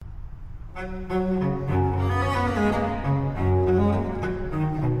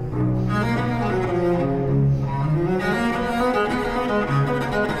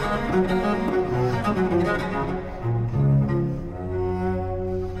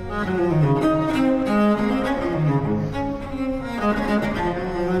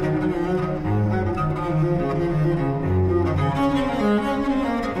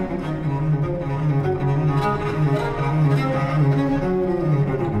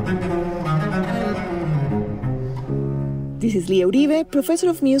This is Leah Uribe, Professor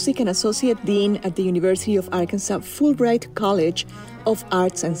of Music and Associate Dean at the University of Arkansas Fulbright College of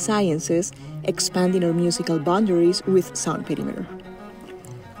Arts and Sciences, expanding our musical boundaries with Sound Perimeter.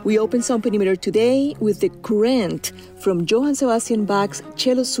 We open Sound Perimeter today with the Courant from Johann Sebastian Bach's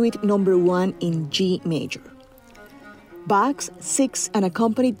Cello Suite No. 1 in G major. Bach's 6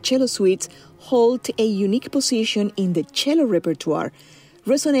 unaccompanied cello suites hold a unique position in the cello repertoire,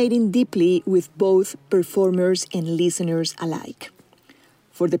 resonating deeply with both performers and listeners alike.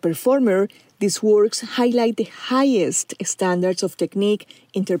 For the performer, these works highlight the highest standards of technique,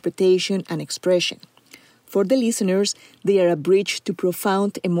 interpretation, and expression. For the listeners, they are a bridge to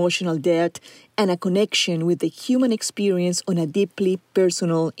profound emotional depth and a connection with the human experience on a deeply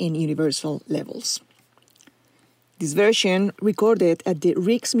personal and universal levels. This version, recorded at the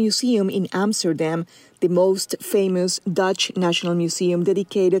Rijksmuseum in Amsterdam, the most famous Dutch national museum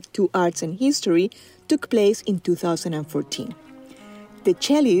dedicated to arts and history, took place in 2014. The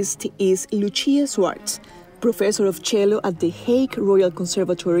cellist is Lucia Swarts, professor of cello at the Hague Royal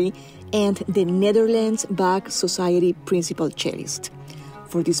Conservatory and the Netherlands Bach Society principal cellist.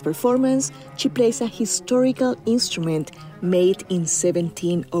 For this performance, she plays a historical instrument made in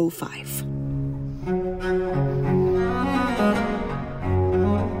 1705.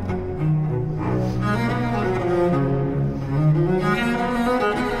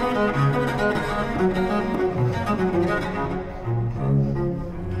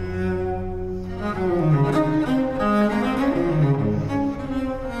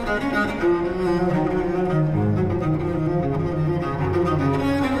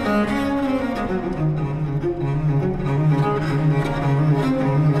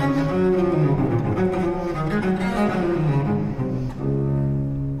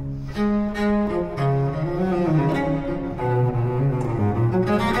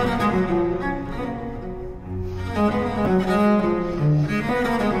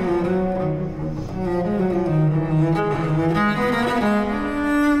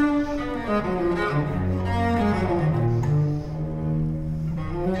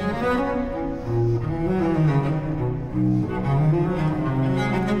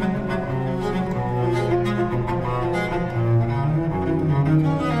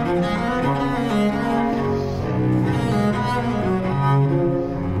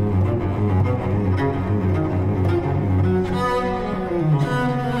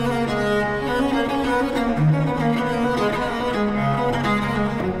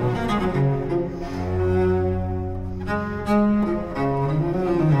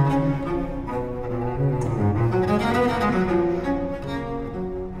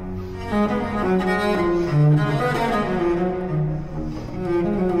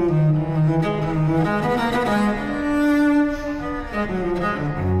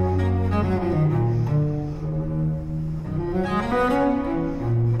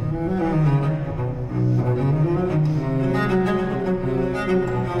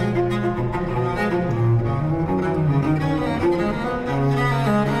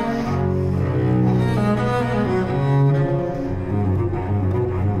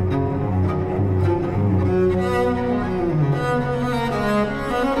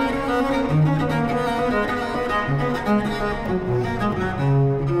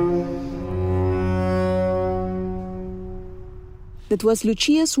 That was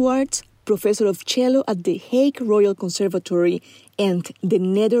Lucia Swarts, professor of cello at the Hague Royal Conservatory and the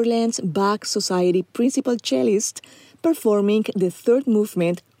Netherlands Bach Society principal cellist, performing the third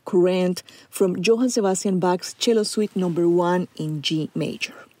movement, Courant, from Johann Sebastian Bach's Cello Suite No. 1 in G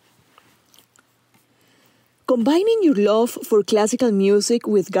major. Combining your love for classical music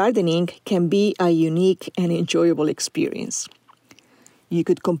with gardening can be a unique and enjoyable experience. You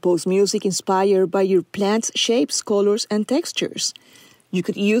could compose music inspired by your plant's shapes, colors, and textures. You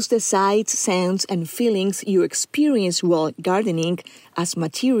could use the sights, sounds, and feelings you experience while gardening as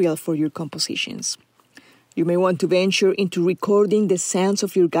material for your compositions. You may want to venture into recording the sounds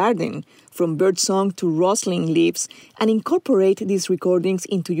of your garden, from birdsong to rustling leaves, and incorporate these recordings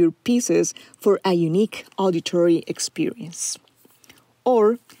into your pieces for a unique auditory experience.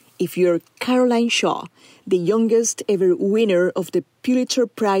 Or, if you're Caroline Shaw, the youngest ever winner of the Pulitzer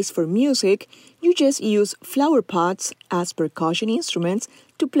Prize for Music, you just use flowerpots as percussion instruments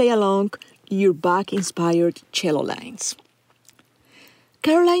to play along your Bach-inspired cello lines.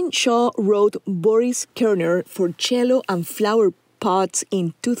 Caroline Shaw wrote Boris Kerner for cello and flowerpots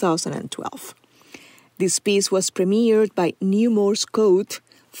in 2012. This piece was premiered by New Morse Code,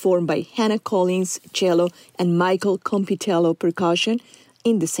 formed by Hannah Collins cello and Michael Compitello percussion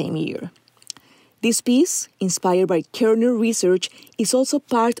in the same year. This piece, inspired by Kerner research, is also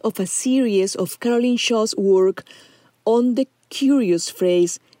part of a series of Caroline Shaw's work on the curious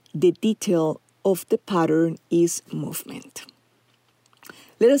phrase, "The detail of the pattern is movement."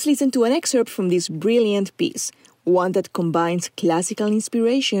 Let us listen to an excerpt from this brilliant piece, one that combines classical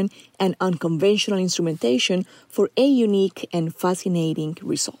inspiration and unconventional instrumentation for a unique and fascinating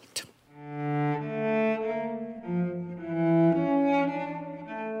result.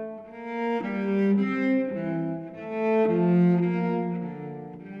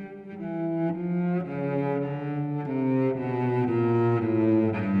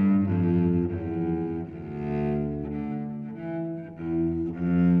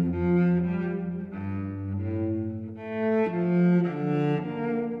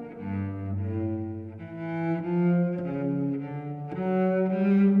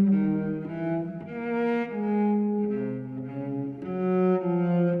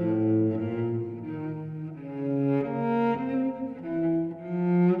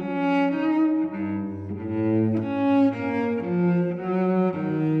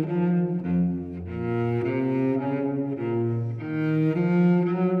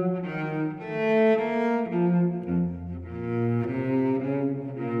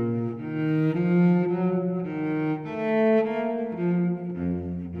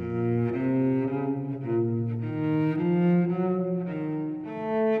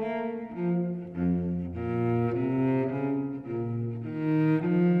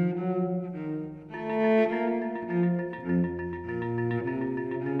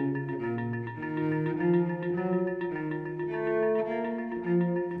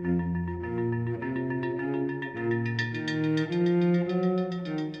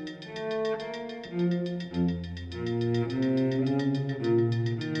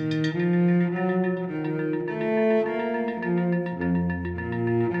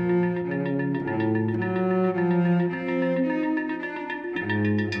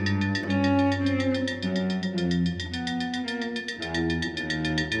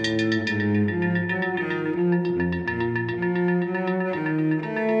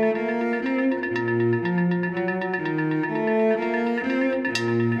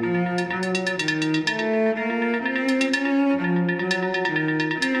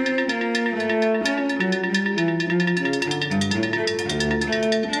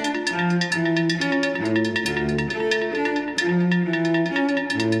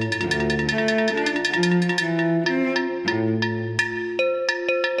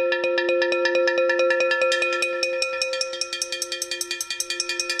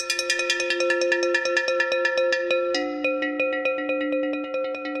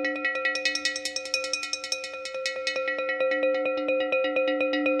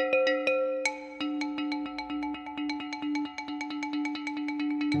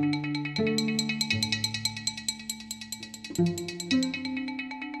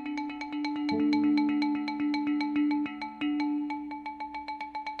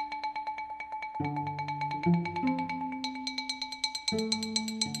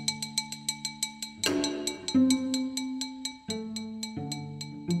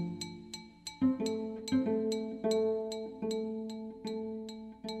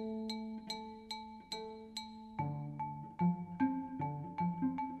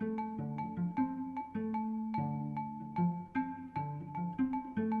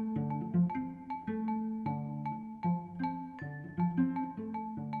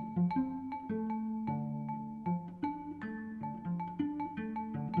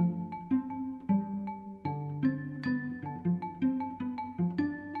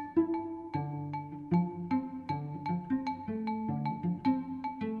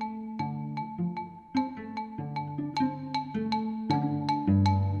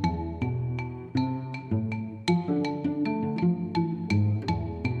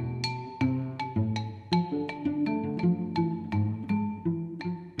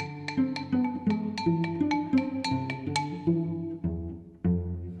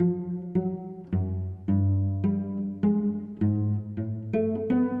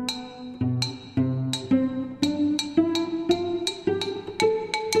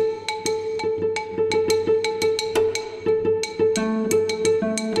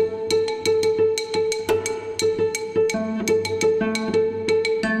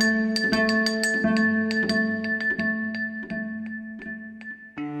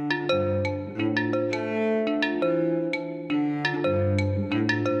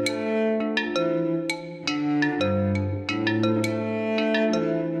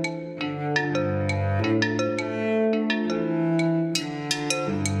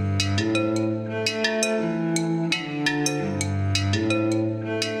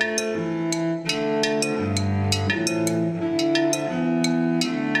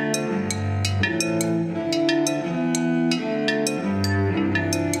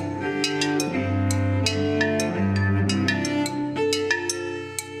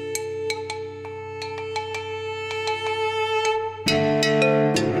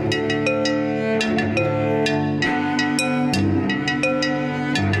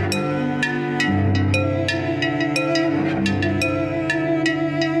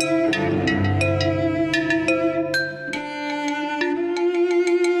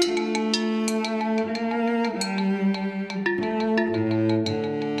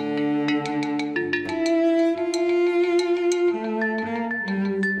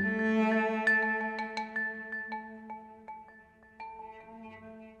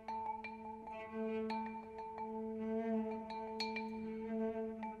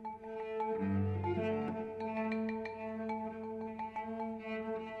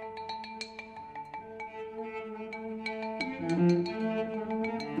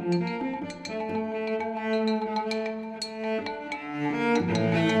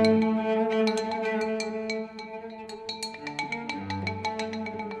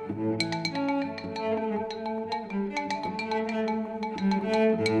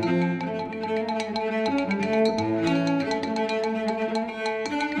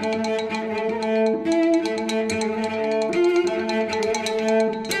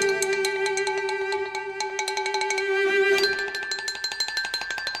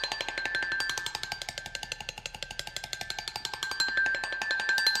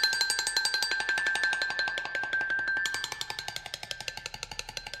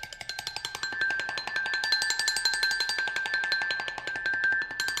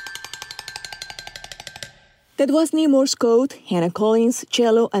 That was New Morse Code, Hannah Collins,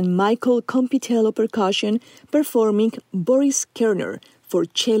 cello, and Michael Compitello percussion performing Boris Kerner for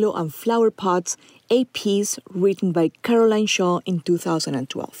cello and flowerpots, a piece written by Caroline Shaw in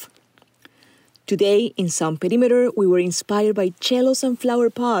 2012. Today, in Sound Perimeter, we were inspired by cellos and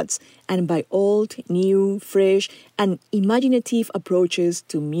flowerpots and by old, new, fresh, and imaginative approaches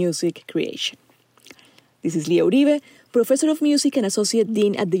to music creation. This is Lucia Uribe, Professor of Music and Associate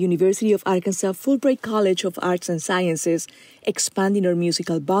Dean at the University of Arkansas Fulbright College of Arts and Sciences, expanding our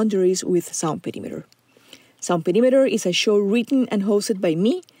musical boundaries with Sound Perimeter. Sound Perimeter is a show written and hosted by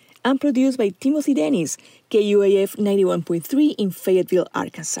me and produced by Timothy Dennis, KUAF 91.3 in Fayetteville,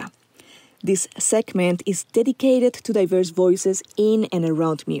 Arkansas. This segment is dedicated to diverse voices in and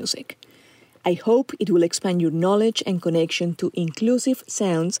around music. I hope it will expand your knowledge and connection to inclusive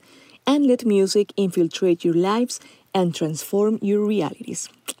sounds and let music infiltrate your lives and transform your realities.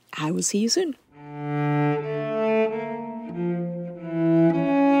 I will see you soon.